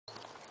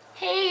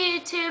Hey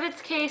YouTube, it's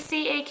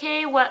Casey,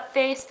 aka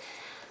Whatface.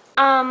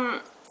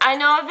 I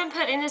know I've been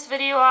putting this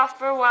video off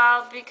for a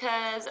while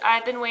because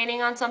I've been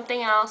waiting on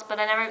something else, but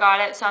I never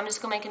got it, so I'm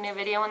just gonna make a new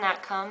video when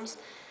that comes.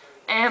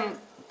 But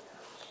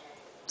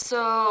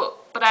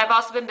I've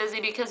also been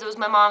busy because it was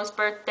my mom's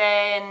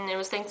birthday and it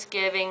was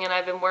Thanksgiving, and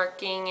I've been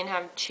working and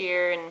having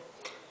cheer and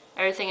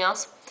everything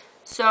else.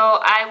 So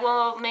I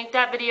will make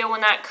that video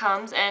when that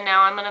comes, and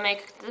now I'm gonna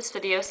make this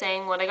video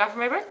saying what I got for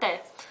my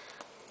birthday.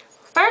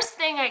 First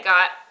thing I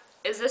got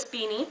is this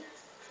beanie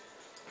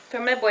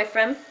from my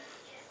boyfriend,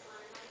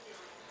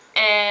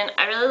 and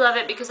I really love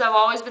it because I've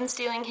always been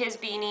stealing his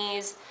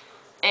beanies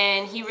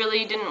and he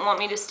really didn't want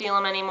me to steal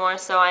them anymore,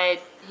 so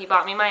he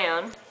bought me my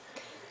own.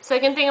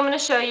 Second thing I'm going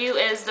to show you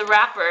is the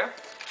wrapper.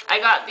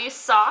 I got these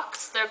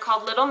socks. They're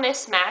called Little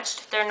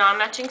Mismatched. They're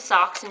non-matching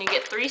socks, and you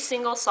get 3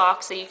 single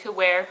socks that you could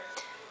wear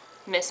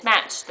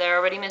mismatched. They're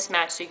already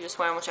mismatched, so you can just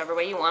wear them whichever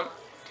way you want.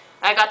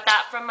 I got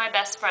that from my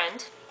best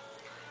friend.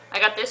 I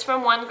got this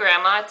from one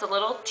grandma. It's a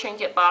little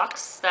trinket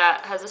box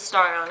that has a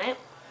star on it.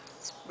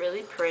 It's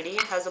really pretty.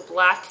 It has a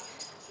black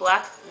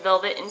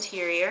velvet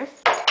interior. And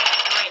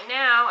right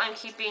now I'm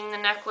keeping the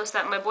necklace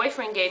that my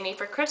boyfriend gave me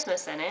for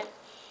Christmas in it,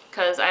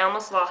 because I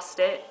almost lost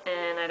it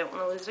and I don't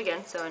want to lose it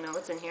again, so I know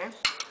what's in here.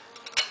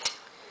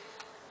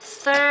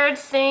 Fourth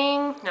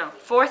thing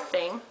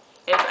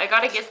is I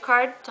got a gift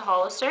card to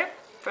Hollister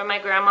from my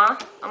grandma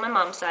on my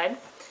mom's side.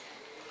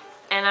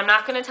 And I'm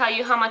not going to tell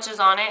you how much is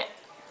on it,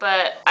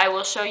 but I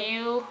will show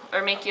you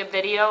or make you a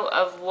video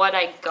of what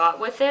I got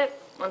with it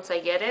once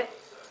I get it.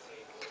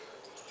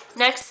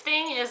 Next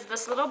thing is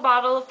this little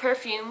bottle of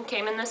perfume.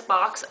 Came in this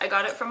box. I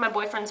got it from my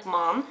boyfriend's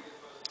mom.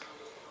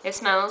 It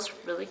smells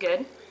really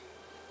good.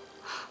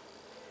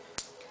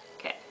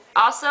 Okay.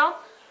 Also,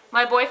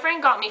 my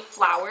boyfriend got me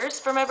flowers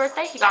for my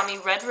birthday. He got me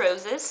red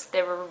roses.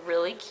 They were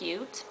really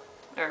cute,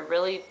 or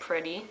really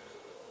pretty.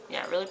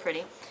 Yeah, really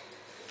pretty.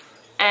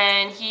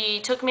 And he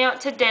took me out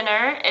to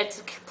dinner.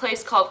 It's a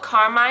place called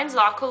Carmine's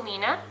La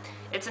Collina.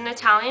 It's an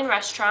Italian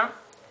restaurant.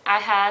 I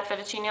had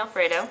fettuccine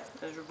alfredo.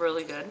 It was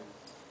really good.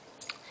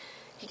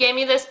 He gave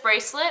me this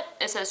bracelet.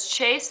 It says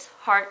Chase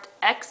Heart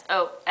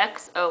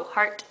XOXO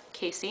Heart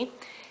Casey.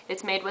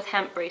 It's made with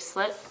hemp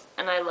bracelet,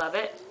 and I love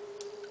it.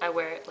 I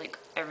wear it like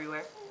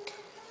everywhere.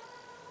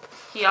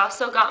 He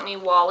also got me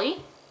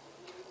Wally,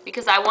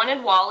 because I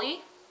wanted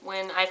Wally.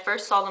 When I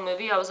first saw the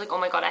movie, I was like, oh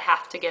my god, I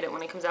have to get it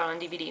when it comes out on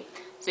DVD.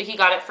 So he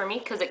got it for me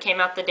because it came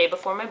out the day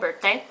before my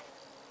birthday.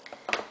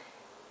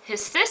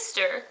 His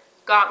sister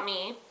got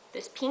me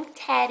this pink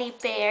teddy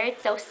bear.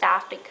 It's so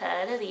soft and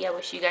cuddly. I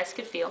wish you guys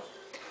could feel.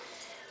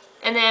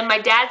 And then my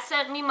dad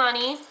sent me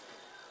money.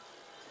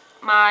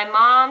 My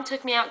mom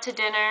took me out to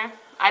dinner.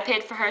 I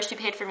paid for her. She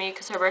paid for me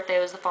because her birthday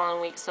was the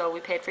following week, so we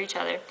paid for each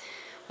other.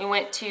 We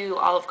went to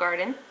Olive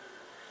Garden.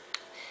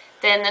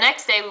 Then the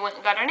next day we went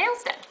and got our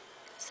nails done.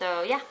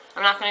 So yeah,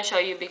 I'm not going to show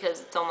you because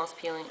it's almost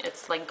peeling.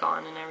 It's like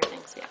gone and everything,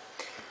 so yeah.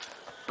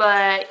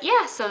 But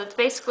yeah, so that's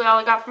basically all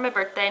I got for my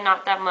birthday.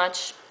 Not that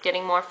much.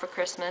 Getting more for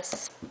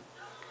Christmas.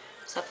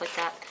 Stuff like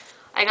that.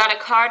 I got a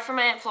card from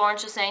my Aunt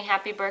Florence just saying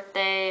happy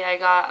birthday. I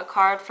got a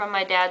card from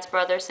my dad's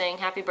brother saying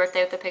happy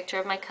birthday with a picture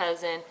of my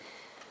cousin.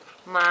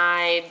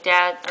 My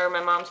dad, or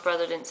my mom's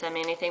brother, didn't send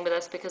me anything, but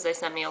that's because they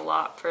sent me a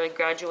lot for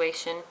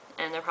graduation,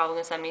 and they're probably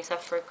going to send me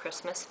stuff for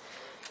Christmas.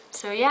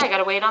 So yeah, I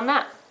gotta wait on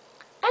that.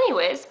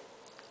 Anyways,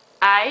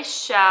 I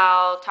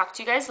shall talk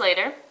to you guys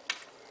later.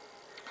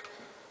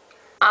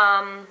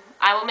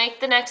 I will make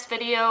the next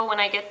video when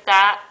I get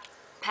that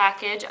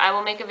package. I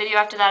will make a video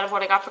after that of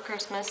what I got for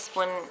Christmas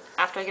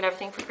after I get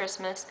everything for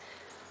Christmas.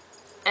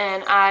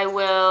 And I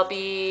will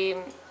be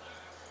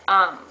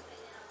so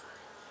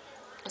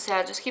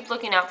yeah, just keep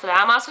looking out for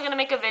that. I'm also going to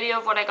make a video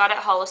of what I got at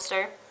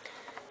Hollister,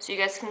 so you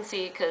guys can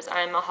see, because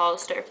I'm a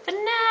Hollister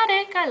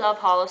fanatic. I love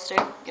Hollister,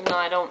 even though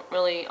I don't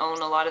really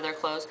own a lot of their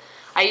clothes.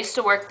 I used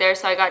to work there,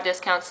 so I got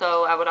discounts,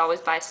 so I would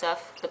always buy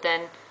stuff, but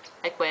then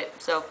I quit,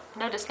 so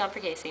no discount for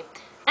Casey.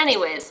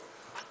 Anyways,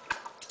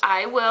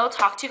 I will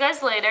talk to you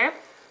guys later,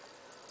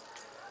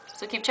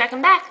 so keep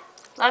checking back.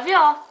 Love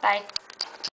y'all. Bye.